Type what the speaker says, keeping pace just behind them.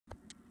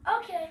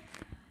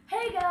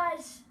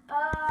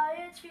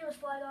it's Fearless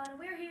Flygon, and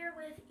we're here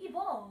with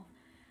Evolve.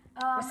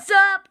 What's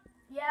up?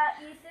 Yeah,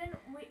 Ethan,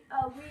 we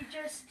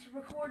just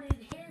recorded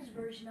his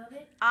version of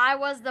it. I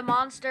was the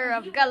monster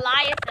of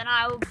Goliath, and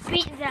I will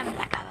beat them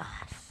like a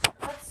boss.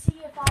 Let's see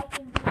if I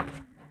can win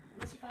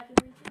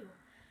too.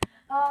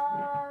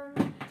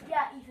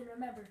 Yeah, Ethan,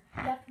 remember,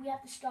 we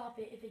have to stop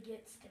it if it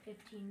gets to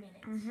 15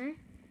 minutes. Mm-hmm.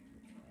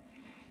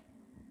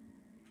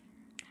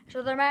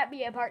 So there might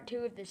be a part 2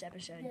 of this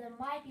episode. Yeah, there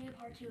might be a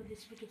part 2 of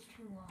this if it gets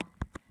too long.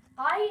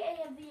 I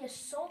am the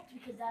Assault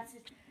because that's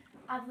it.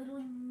 I've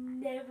literally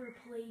never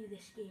played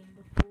this game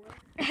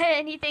before.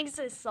 And he thinks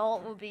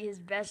Assault will be his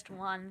best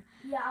one.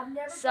 Yeah, I've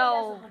never played as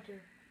a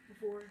hunter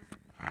before.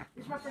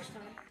 This is my first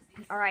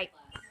time. Alright.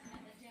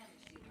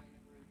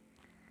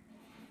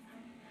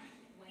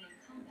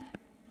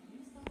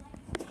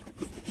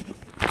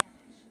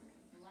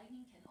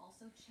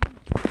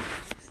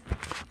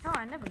 Oh,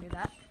 I never knew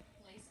that.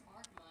 Place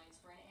arc mines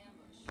for an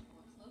ambush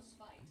or close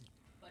fight,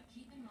 but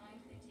keep in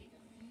mind they take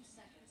a few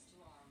seconds to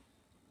arm.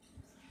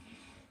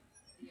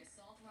 The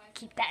assault rifle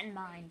Keep that in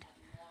mind.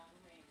 at long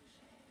range.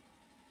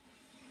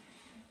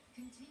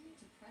 Continue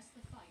to press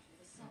the fight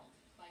with assault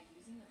by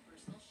using the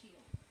personal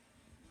shield.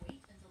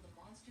 Wait until the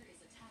monster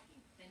is attacking,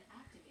 then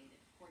activate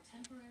it for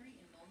temporary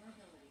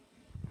invulnerability.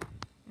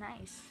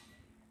 Nice.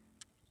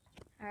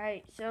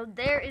 Alright, so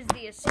there is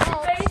the Is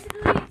Assault. it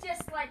basically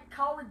just like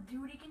Call of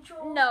Duty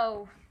controls?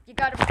 No, you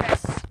gotta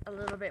press a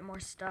little bit more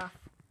stuff.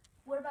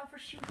 What about for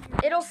shooting?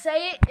 It'll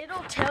say it,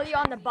 it'll tell you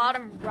on the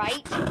bottom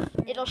right,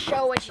 it'll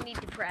show what you need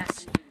to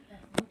press.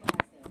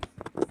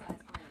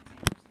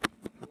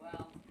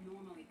 Well,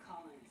 normally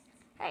colonists.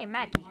 Hey,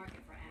 Maggie. Market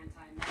for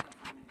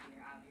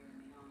anti-megaphone out here in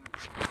the owner.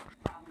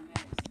 Problem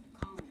is,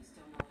 colonists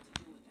don't know what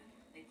to do with them.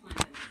 They plant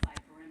them inside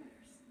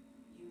perimeters.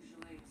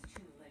 Usually it's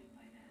too late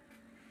by then.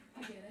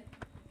 I get it.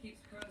 Keeps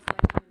pros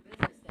like doing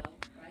business though,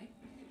 right?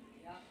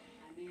 Yup.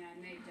 I mean, I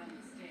made dumb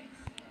mistakes.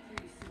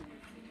 Pretty soon we'll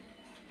figure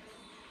it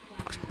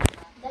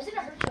out. Doesn't it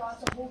hurt your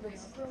arms to hold it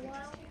up for a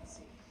while?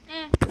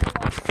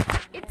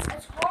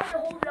 It's hard to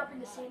hold it up in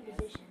the same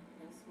position.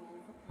 No school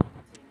for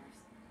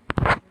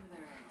plant tuners.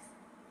 There is.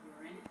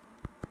 You're in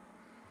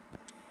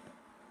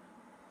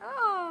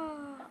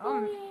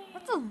it.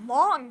 that's a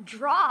long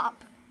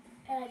drop.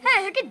 And I just,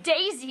 Hey, look at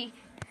Daisy.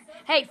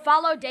 Hey,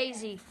 follow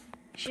Daisy.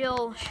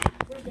 She'll,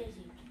 where's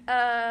Daisy?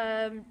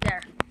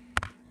 there.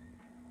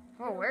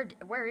 Oh,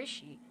 where is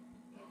she?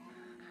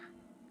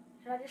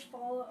 Should I just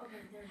follow? Okay,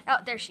 there's. Oh,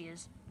 there she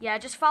is. Yeah,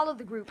 just follow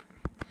the group.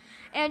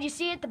 And you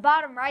see at the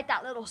bottom right,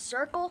 that little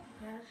circle?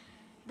 Yeah.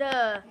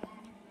 The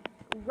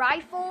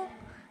rifle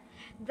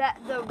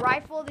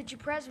that you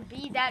press with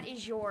B, that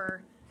is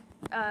your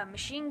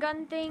machine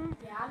gun thing.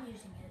 Yeah, I'm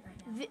using it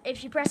right now.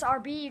 If you press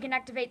RB, you can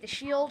activate the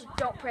shield.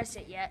 Don't press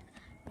it yet.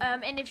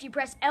 And if you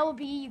press LB,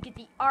 you get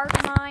the arc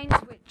mines,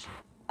 which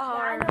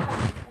are Yeah, I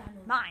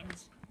know.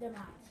 mines. They're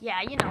mines.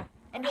 Yeah, you know.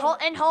 And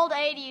hold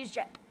A to use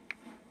jet.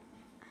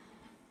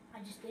 I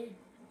just did.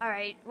 All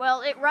right.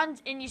 Well, it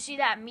runs, and you see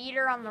that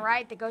meter on the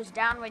right that goes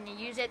down when you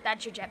use it.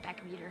 That's your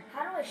jetpack meter.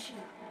 How do I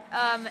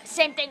shoot?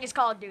 Same thing as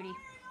Call of Duty.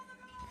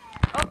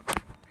 Oh,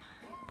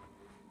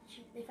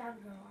 Shoot, they found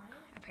a Goliath.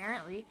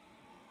 apparently,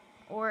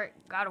 or it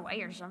got away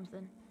or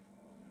something.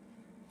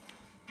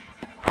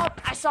 Oh,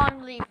 I saw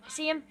him leave.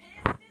 See him?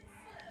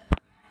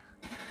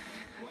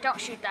 Don't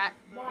shoot that.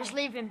 Just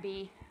leave him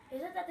be.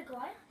 Isn't that the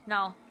Goliath?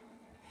 No.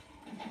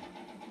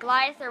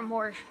 Goliath are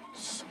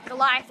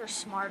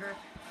smarter.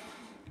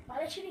 Why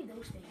are they shooting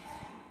those things?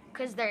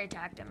 Because they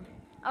attacked him.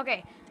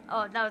 Okay.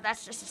 Oh, no,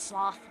 that's just a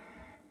sloth.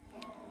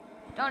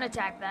 Don't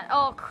attack that.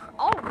 Oh,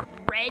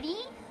 already?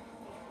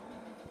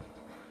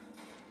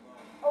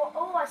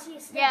 Oh, I see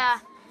a snake. Yeah.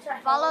 Should I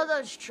Follow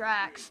those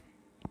tracks.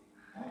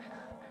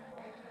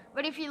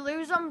 But if you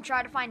lose them,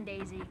 try to find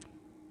Daisy.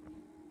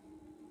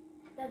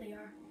 There they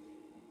are.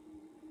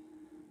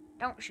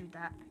 Don't shoot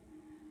that.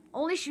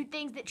 Only shoot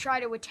things that try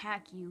to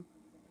attack you.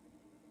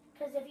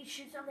 Because if you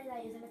shoot something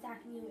that isn't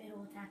attacking you,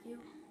 it'll attack you.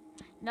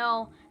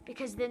 No,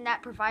 because then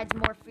that provides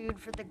more food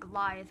for the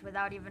Goliath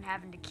without even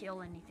having to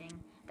kill anything.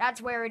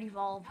 That's where it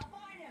evolved.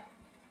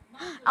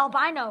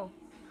 Albino.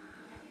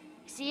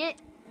 See it?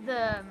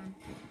 The,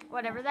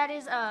 whatever that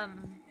is,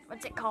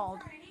 what's it called?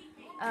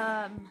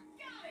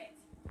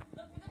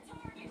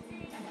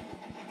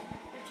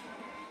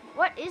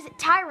 What is it?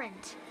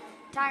 Tyrant.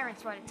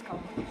 Tyrant's what it's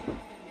called.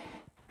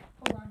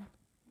 Hold on.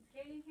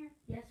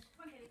 Yes.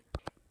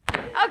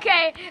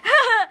 Okay.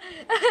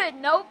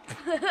 Nope.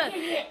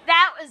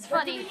 That was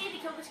But do funny. we need to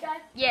kill this guy?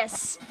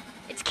 Yes.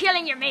 It's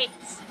killing your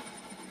mates.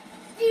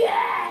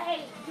 Yay!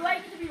 Do I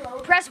get to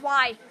reload? Press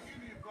Y.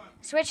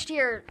 Switch to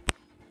your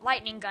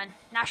lightning gun.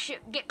 Now shoot.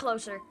 Get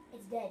closer.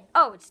 It's dead.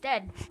 Oh, it's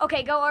dead.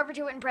 Okay, go over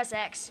to it and press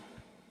X.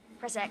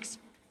 Press X.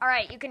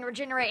 Alright, you can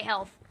regenerate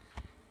health.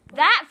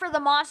 That for the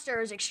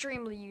monster is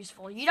extremely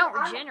useful. You don't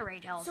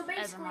regenerate health So as a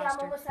basically, I'm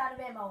monster. almost out of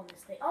ammo on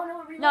this thing. Oh,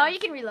 no, it reloads. No, you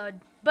can reload.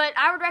 But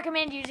I would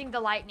recommend using the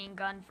lightning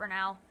gun for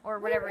now. Or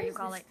whatever Where you is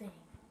call this it. thing?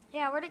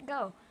 Yeah, where'd it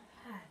go?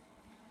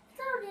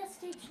 It's already at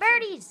stage 2.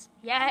 Birdies!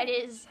 Yeah, it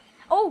is.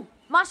 Oh,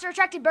 monster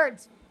attracted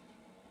birds.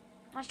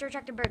 Monster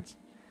attracted birds.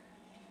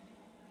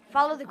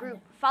 Follow the group.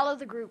 Follow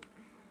the group.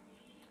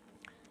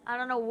 I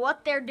don't know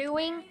what they're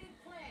doing,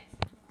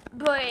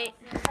 but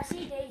I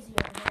see Daisy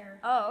over there.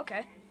 oh,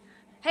 okay.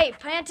 Hey,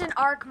 plant an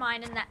arc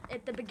mine in that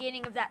at the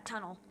beginning of that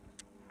tunnel.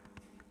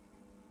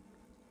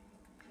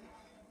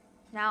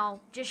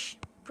 Now, just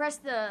press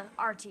the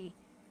RT.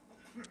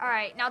 All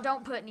right, now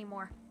don't put any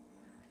more.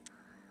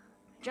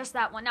 Just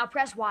that one. Now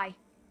press Y.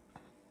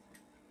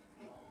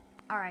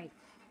 All right.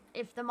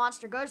 If the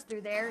monster goes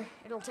through there,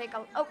 it'll take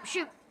a... Oh,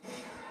 shoot.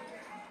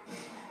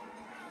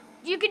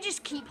 You can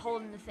just keep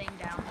holding the thing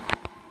down.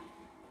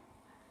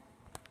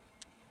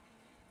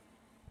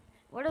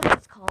 What are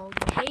those called?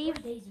 Where's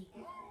Daisy?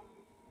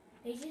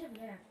 Daisy's over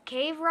there.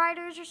 Cave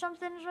riders or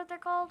something is what they're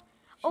called?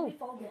 Should we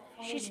follow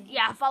She's Daisy?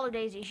 yeah, follow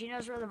Daisy. She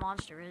knows where the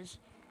monster is.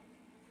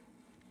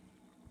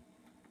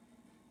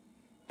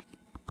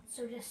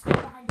 So just stay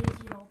behind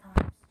Daisy at all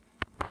times.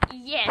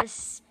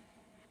 Yes,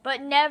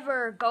 but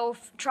never go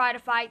try to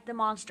fight the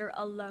monster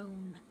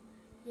alone.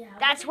 Yeah.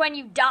 That's when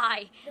you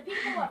die. The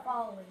people are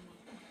following me.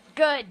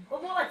 Good.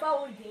 Well, more like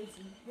following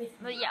Daisy with me.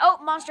 But yeah. Oh,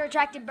 monster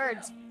attracted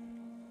birds.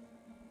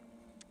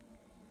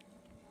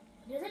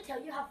 Does it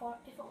tell you how far?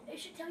 It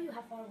should tell you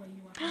how far away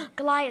you are.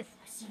 Goliath.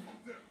 I see.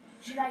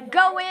 Should I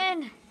Go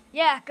in.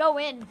 Yeah, go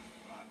in.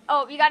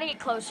 Oh, you gotta get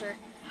closer.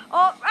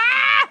 Oh,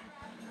 ah!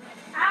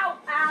 Ow!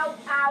 Ow!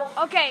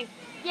 Ow! Okay.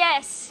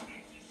 Yes.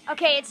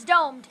 Okay, it's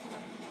domed.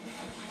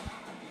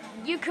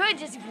 You could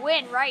just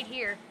win right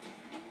here.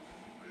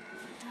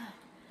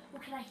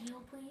 Well, can I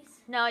heal,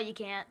 please? No, you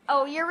can't.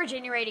 Oh, you're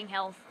regenerating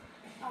health.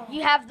 Oh.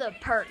 You have the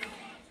perk.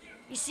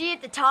 You see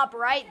at the top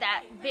right,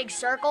 that big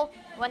circle?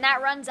 When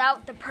that runs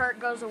out, the perk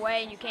goes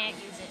away and you can't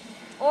use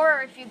it.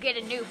 Or if you get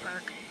a new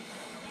perk.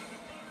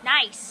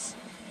 Nice.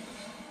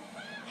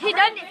 He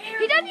doesn't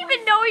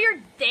even know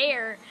you're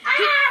there.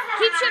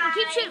 Keep shooting,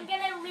 keep shooting.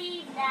 I'm gonna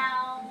leave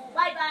now.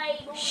 Bye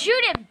bye.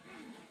 Shoot him.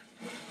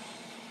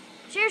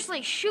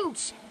 Seriously,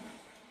 shoot.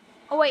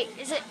 Oh wait,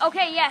 is it?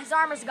 Okay, yeah, his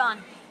armor's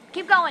gone.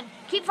 Keep going.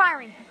 Keep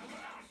firing.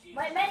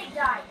 My medic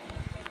died.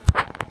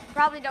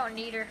 Probably don't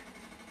need her.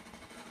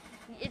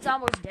 It's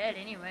almost dead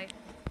anyway.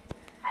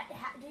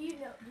 Do you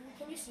know?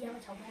 Can you see how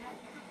much health I have?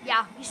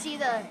 Yeah, you see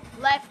the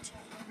left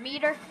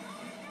meter?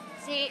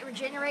 See it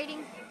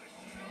regenerating?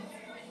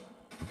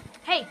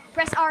 Hey,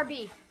 press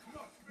RB.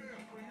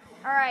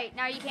 Alright,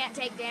 now you can't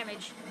take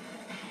damage.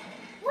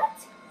 What?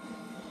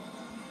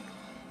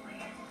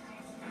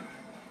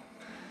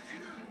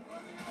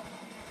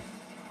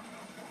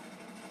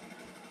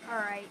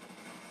 Alright.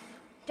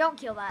 Don't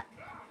kill that.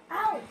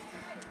 Ow!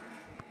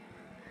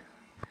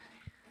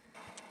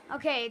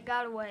 Okay, it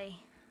got away.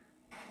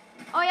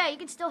 Oh yeah, you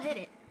can still hit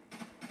it.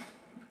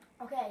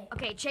 Okay.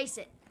 Okay, chase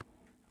it.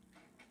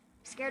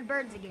 Scared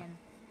birds again.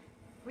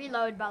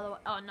 Reload, by the way.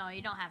 Oh no,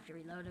 you don't have to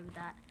reload with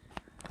that.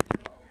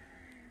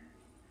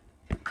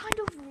 What kind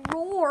of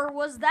roar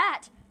was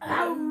that?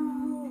 Ow!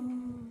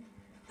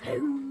 That's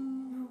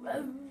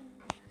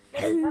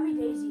probably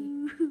Daisy.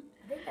 I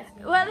think that's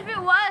Daisy. Well, if it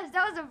was,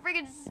 that was a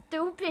freaking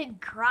stupid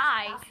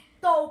cry.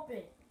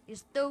 Stupid. You're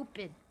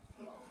stupid.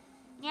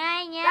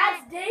 Yeah, yeah.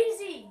 That's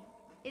Daisy.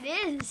 It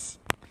is.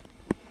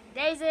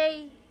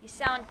 Daisy, you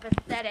sound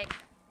pathetic.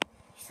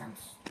 You sound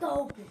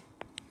stupid.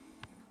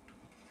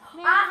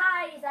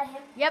 Hi, is that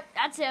him? Yep,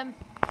 that's him.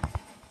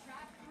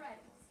 Trap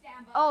ready.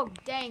 Stand by. Oh,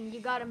 dang,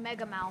 you got a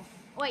mega mouth.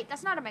 Wait,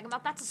 that's not a mega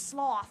mouth, that's a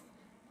sloth.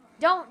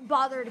 Don't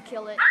bother to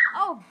kill it.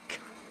 Oh,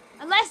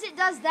 unless it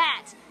does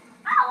that.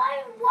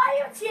 Ow,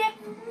 why are you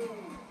checking me?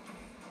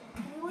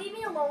 Can you leave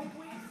me alone,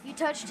 please? You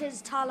touched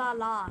his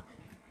ta-la-la.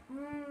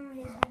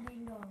 His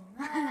bingo.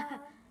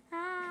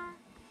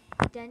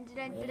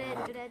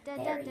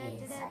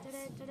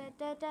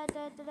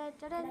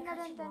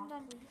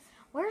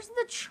 Where's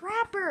the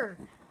trapper?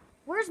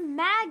 Where's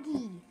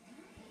Maggie?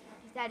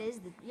 That is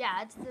the,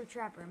 yeah, it's the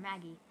trapper,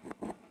 Maggie.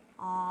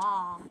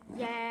 Aw,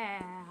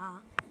 yeah,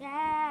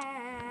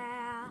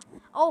 yeah.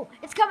 Oh,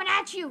 it's coming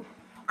at you.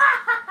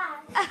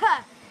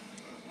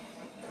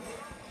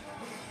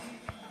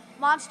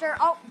 Monster,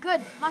 oh,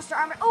 good. Monster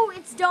armor. Oh,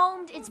 it's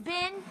domed. It's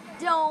been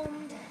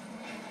domed.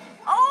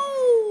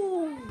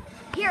 Oh!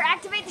 Here,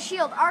 activate the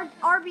shield.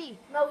 RB.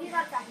 No, he's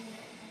not attacking me.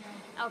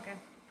 Okay.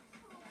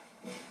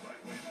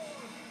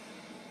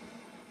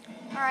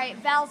 Alright,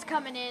 Val's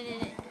coming in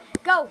and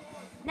go!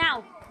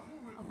 Now!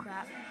 Oh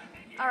crap.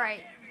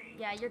 Alright.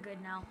 Yeah, you're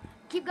good now.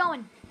 Keep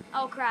going.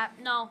 Oh crap.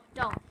 No,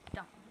 don't.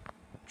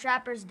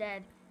 Trapper's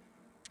dead.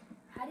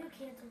 How do you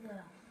cancel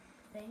the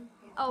thing?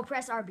 Oh,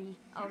 press RB.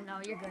 Oh no,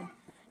 you're good.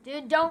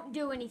 Dude, don't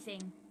do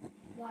anything.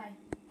 Why?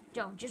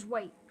 Don't, just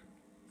wait.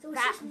 So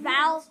it's just me and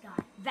Val, this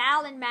guy.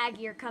 Val and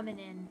Maggie are coming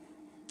in.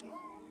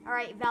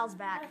 Alright, Val's I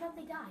back. thought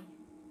they died.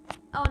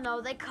 Oh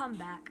no, they come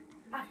back.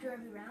 After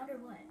every round or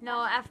what?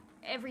 No,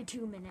 every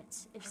 2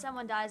 minutes. If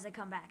someone dies, they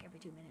come back every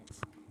 2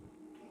 minutes.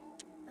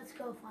 Let's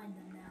go find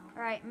them now.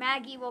 Alright,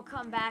 Maggie will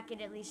come back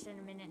in at least in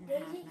a minute and a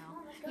half Daisy, now. come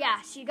on, let's go.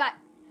 Yeah, she got...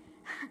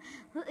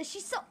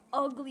 She's so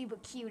ugly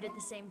but cute at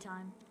the same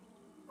time.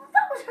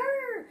 That was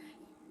her!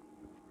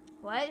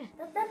 What?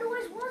 That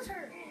noise was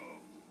her.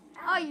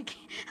 Oh, you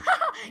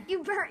can't.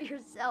 You burnt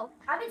yourself.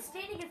 I've been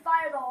standing in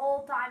fire the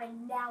whole time,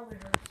 and now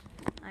it hurts.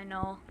 I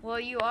know. Well,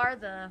 you are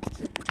the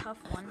tough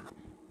one.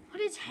 What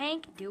is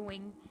Hank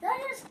doing? That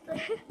is,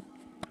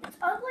 it's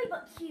ugly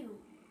but cute.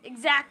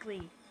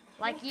 Exactly.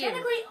 Like you.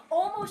 Technically,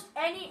 almost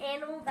any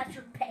animal that's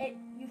your pet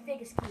you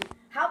think is cute.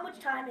 How much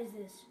time is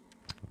this?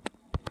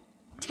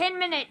 10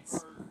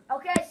 minutes.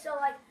 Okay, so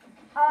like,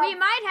 We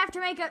might have to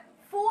make a.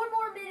 4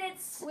 more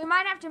minutes. We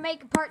might have to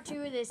make a part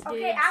 2 of this, dude.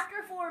 Okay,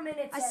 after 4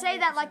 minutes. I end say the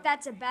that like episode.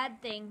 that's a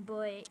bad thing,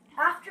 but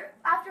After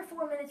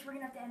 4 minutes, we're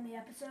gonna have to end the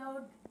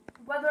episode,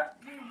 whether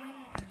we win or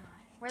not.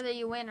 whether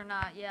you win or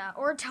not, yeah,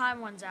 or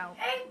time runs out.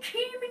 And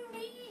Kim and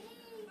Daisy.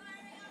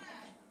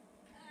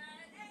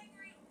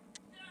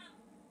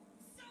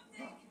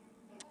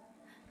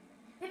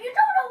 If you don't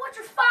know what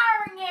you're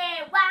firing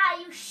at, why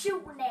are you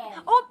shooting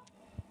at? Oh,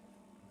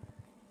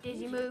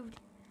 Daisy moved.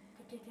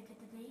 Daisy.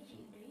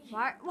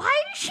 Why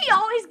does she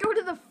always go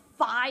to the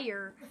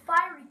fire? The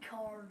fiery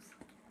cars.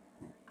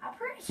 I'm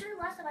pretty sure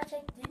last time I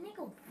checked, didn't it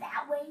go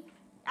that way?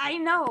 I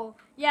know.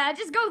 Yeah,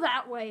 just go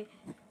that way.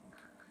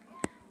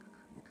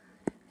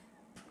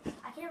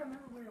 I can't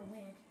remember where it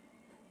went,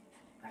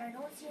 but I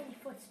don't see any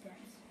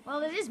footsteps.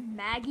 Well, it is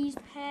Maggie's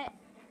pet,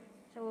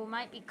 so it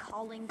might be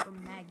calling for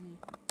Maggie.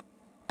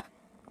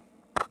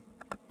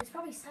 It's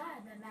probably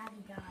sad that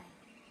Maggie died.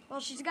 Well,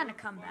 she's gonna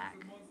come back.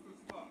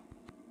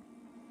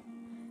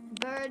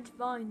 Birds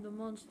find the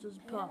monster's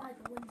I don't pup.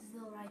 like the wind's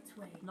still right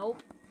way.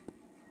 Nope.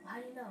 How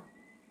do you know?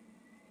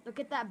 Look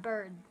at that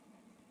bird.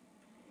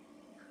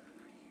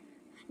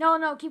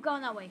 No, keep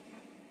going that way.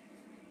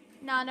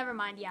 No, never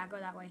mind. Yeah, go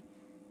that way.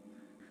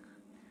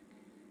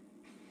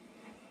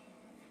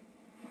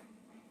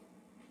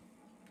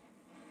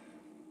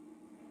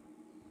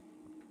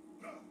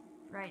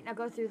 Right, now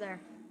go through there.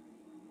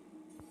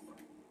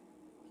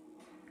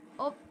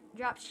 Oh,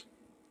 drop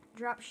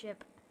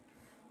ship.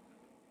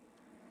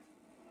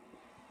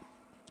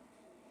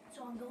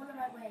 So I'm going the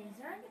right way. Is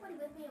there anybody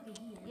with me over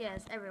here?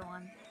 Yes,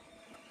 everyone.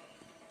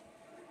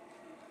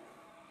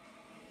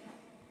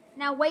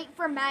 Now wait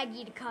for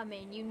Maggie to come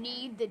in. You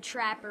need the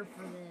trapper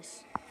for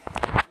this.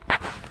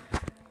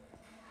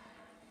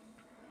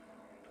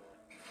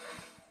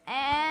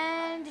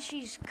 And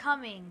she's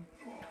coming.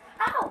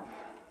 Ow!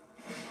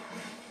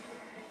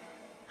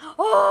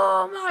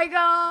 Oh my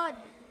god!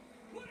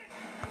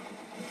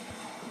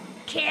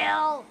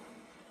 Kill!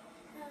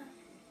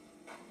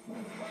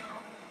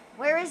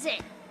 Where is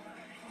it?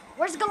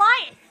 Where's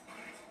Goliath?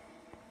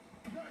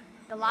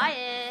 Goliath!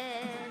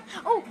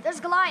 Oh, there's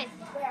Goliath.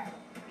 Where?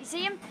 You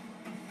see him?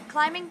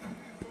 Climbing?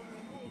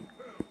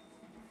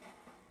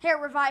 Here,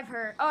 revive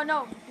her. Oh,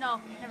 no,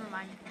 never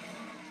mind.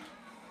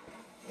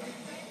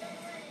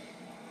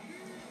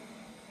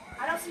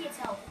 I don't see its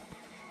health.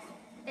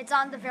 It's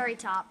on the very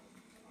top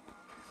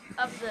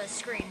of the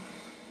screen.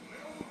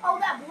 Oh,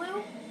 that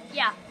blue?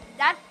 Yeah,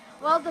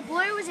 well, the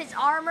blue is its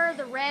armor,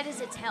 the red is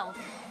its health.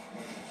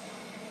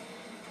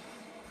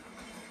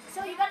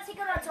 So you gotta take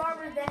out its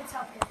armor and then its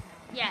health goes down.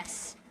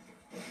 Yes.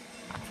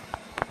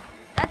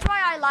 That's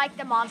why I like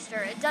the monster.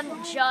 It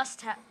doesn't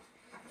just have...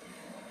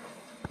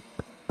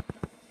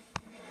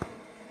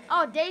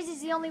 Oh,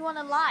 Daisy's the only one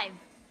alive.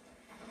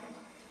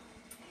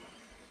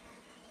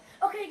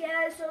 Okay,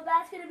 guys, so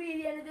that's gonna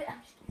be the end of the...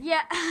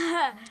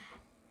 Yeah.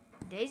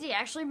 Daisy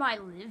actually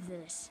might live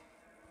this.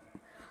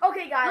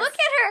 Okay, guys. Look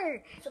at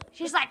her.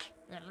 She's like...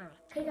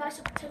 Okay, guys,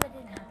 so pretend that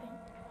didn't happen.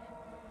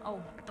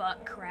 Oh,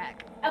 butt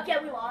crack. Okay,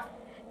 we lost.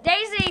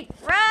 Daisy,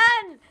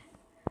 run!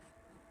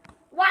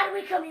 Why did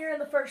we come here in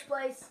the first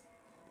place?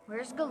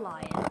 Where's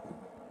Goliath?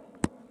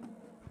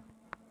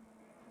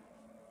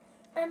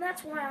 And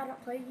that's why I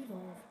don't play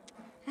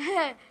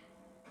Evolve.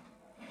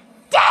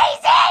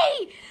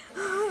 Daisy!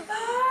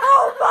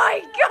 Oh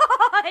my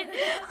god!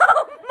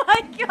 Oh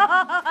my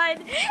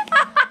god!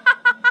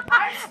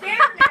 I'm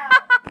scared now.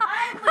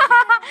 I'm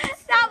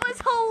legitimately That was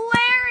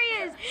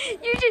hilarious!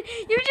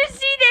 You just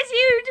see this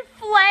huge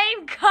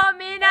flame come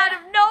in out of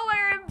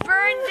nowhere and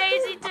burn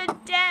Daisy to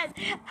death.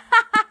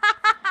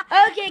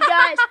 Okay,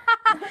 guys.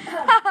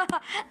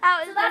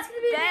 That was So that's the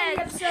gonna be the end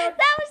of the best. episode.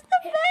 That was the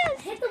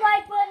best. Hit the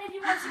like button if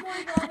you want to see more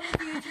Evolve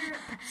in the future.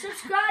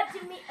 Subscribe to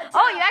me.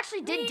 Oh, you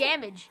actually did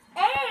damage.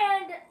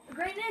 And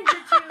Great Ninja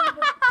Tube.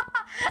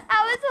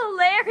 That was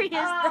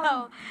hilarious,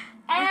 though.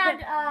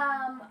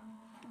 And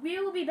we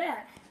will be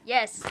back.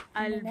 Yes,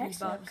 I'll in the be next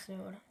back.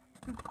 episode.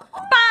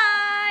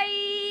 Bye.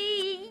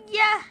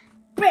 Yeah.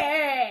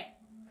 Bang!